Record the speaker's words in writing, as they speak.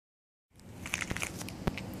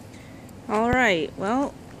Alright,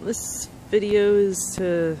 well, this video is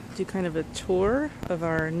to do kind of a tour of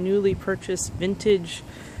our newly purchased Vintage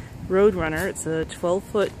Roadrunner. It's a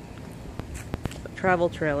 12-foot travel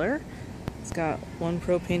trailer. It's got one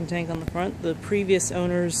propane tank on the front. The previous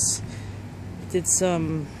owners did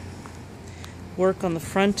some work on the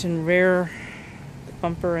front and rear, the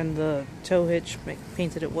bumper and the tow hitch,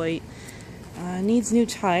 painted it white. Needs new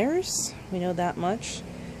tires, we know that much.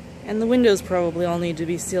 And the windows probably all need to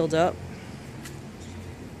be sealed up.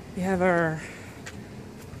 We have our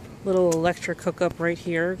little electric hookup right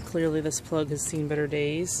here. Clearly this plug has seen better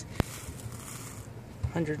days.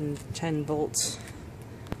 110 volts.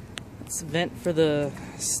 That's a vent for the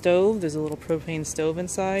stove. There's a little propane stove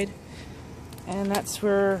inside. And that's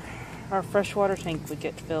where our freshwater tank would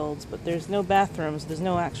get filled. But there's no bathrooms. There's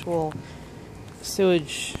no actual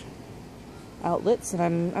sewage outlets.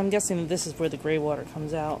 And I'm guessing that this is where the gray water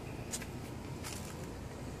comes out.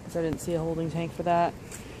 Because I didn't see a holding tank for that.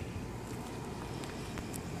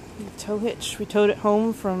 Tow hitch. We towed it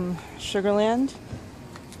home from Sugarland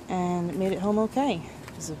and it made it home okay.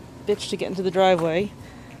 It was a bitch to get into the driveway.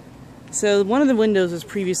 So one of the windows was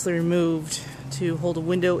previously removed to hold a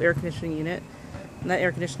window air conditioning unit, and that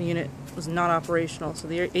air conditioning unit was not operational, so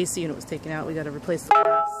the AC unit was taken out. We got to replace the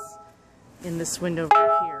glass in this window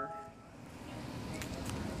right here.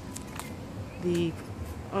 The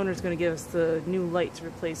owner's going to give us the new light to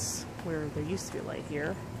replace where there used to be a light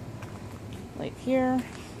here. Light here.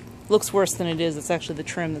 Looks worse than it is. It's actually the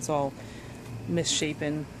trim that's all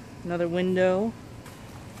misshapen. Another window.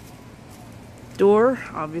 Door.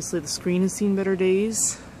 Obviously the screen has seen better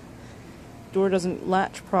days. Door doesn't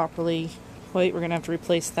latch properly. Wait, we're going to have to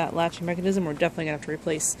replace that latching mechanism. We're definitely going to have to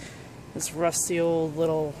replace this rusty old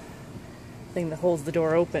little thing that holds the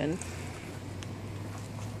door open.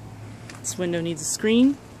 This window needs a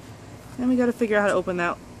screen. And we got to figure out how to open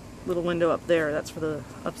that little window up there. That's for the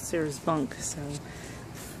upstairs bunk. So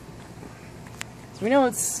we know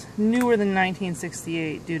it's newer than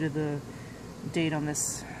 1968 due to the date on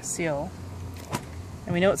this seal.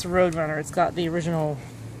 And we know it's a Roadrunner. It's got the original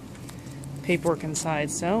paperwork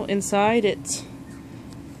inside. So inside it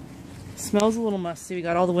smells a little musty. We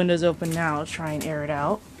got all the windows open now to try and air it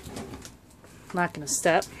out. Not gonna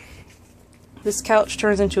step. This couch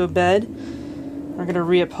turns into a bed. We're gonna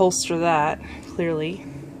reupholster that, clearly.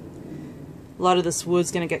 A lot of this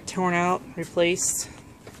wood's gonna get torn out, replaced.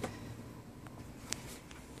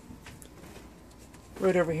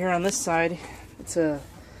 Right over here on this side, it's a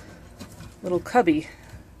little cubby.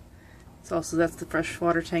 That's the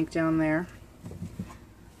freshwater tank down there.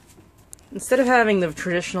 Instead of having the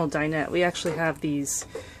traditional dinette, we actually have these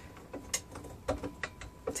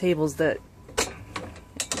tables that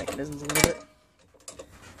mechanisms a little bit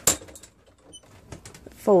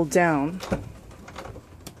fold down.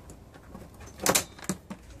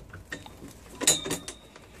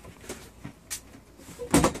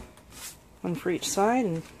 One for each side,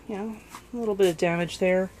 and you know, a little bit of damage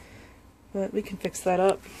there, but we can fix that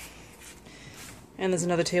up. And there's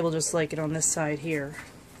another table just like it on this side here.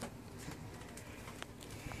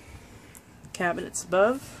 Cabinets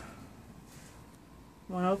above.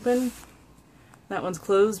 One open. That one's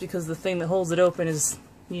closed because the thing that holds it open is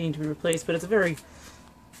needing to be replaced, but it's a very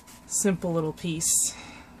simple little piece.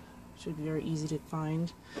 Should be very easy to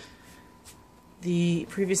find. The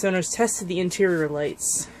previous owners tested the interior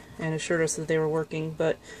lights and assured us that they were working,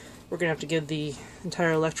 but we're going to have to give the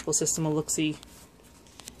entire electrical system a look-see.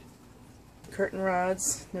 Curtain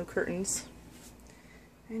rods, no curtains.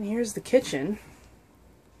 And here's the kitchen.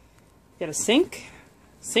 Got a sink.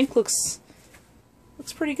 Sink looks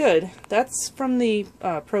pretty good. That's from the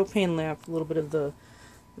propane lamp. A little bit of the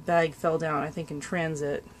bag fell down, I think, in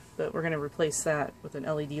transit, but we're going to replace that with an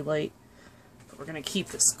LED light. But we're going to keep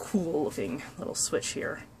this cool looking little switch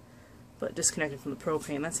here, but disconnected from the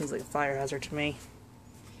propane. That seems like a fire hazard to me.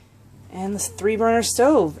 And this 3-burner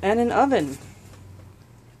stove and an oven.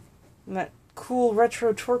 And that cool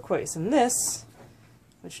retro turquoise. And this,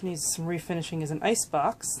 which needs some refinishing, is an ice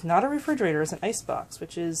box. Not a refrigerator, it's an ice box,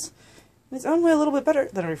 which is in its own way a little bit better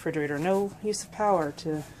than a refrigerator. No use of power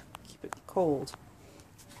to keep it cold.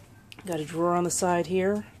 Got a drawer on the side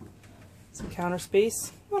here. Some counter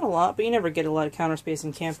space. Not a lot, but you never get a lot of counter space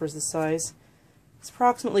in campers this size. It's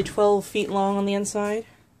approximately 12 feet long on the inside.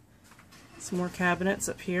 Some more cabinets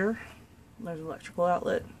up here. There's an electrical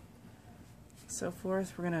outlet. So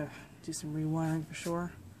forth. We're going to do some rewiring for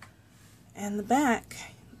sure. And the back,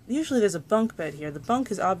 usually there's a bunk bed here. The bunk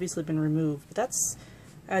has obviously been removed, but that's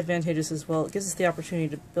advantageous as well. It gives us the opportunity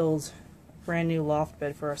to build a brand new loft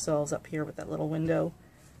bed for ourselves up here with that little window.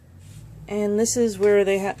 And this is where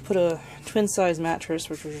they had put a twin-size mattress,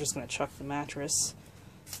 which we're just going to chuck the mattress.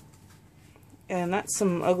 And that's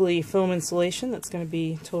some ugly foam insulation that's going to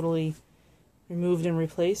be totally removed and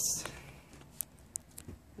replaced.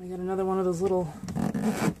 I got another one of those little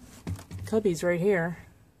cubbies right here.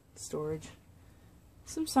 Storage.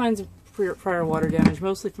 Some signs of prior water damage,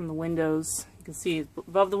 mostly from the windows. You can see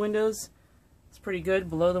above the windows, it's pretty good.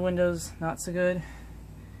 Below the windows, not so good.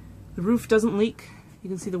 The roof doesn't leak. You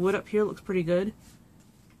can see the wood up here looks pretty good.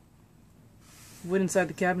 The wood inside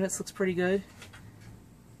the cabinets looks pretty good.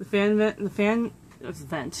 The vent,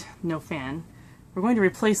 no fan. We're going to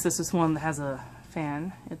replace this with one that has a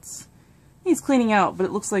fan. It needs cleaning out, but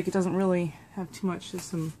it looks like it doesn't really have too much. There's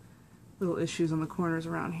some little issues on the corners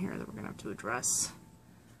around here that we're going to have to address.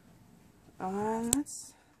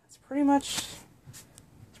 That's pretty much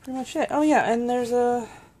it. Oh yeah, and there's a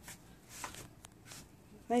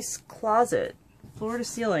nice closet, floor to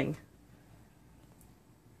ceiling,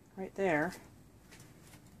 right there.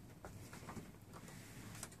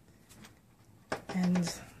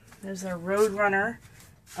 And there's a Roadrunner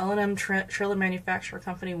L&M Trailer Manufacturer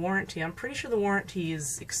Company warranty. I'm pretty sure the warranty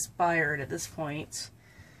is expired at this point.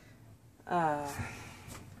 Not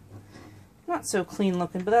so clean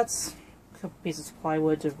looking, but that's a couple pieces of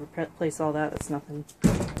plywood to replace all that. That's nothing.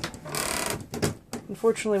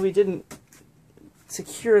 Unfortunately, we didn't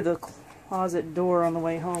secure the closet door on the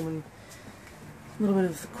way home, and a little bit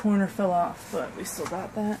of the corner fell off, but we still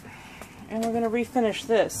got that. And we're going to refinish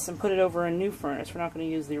this and put it over a new furnace. We're not going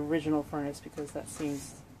to use the original furnace because that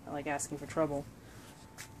seems like asking for trouble.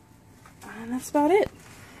 And that's about it.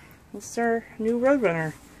 This is our new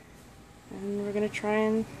Roadrunner. And we're going to try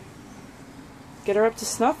and get her up to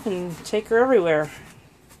snuff and take her everywhere.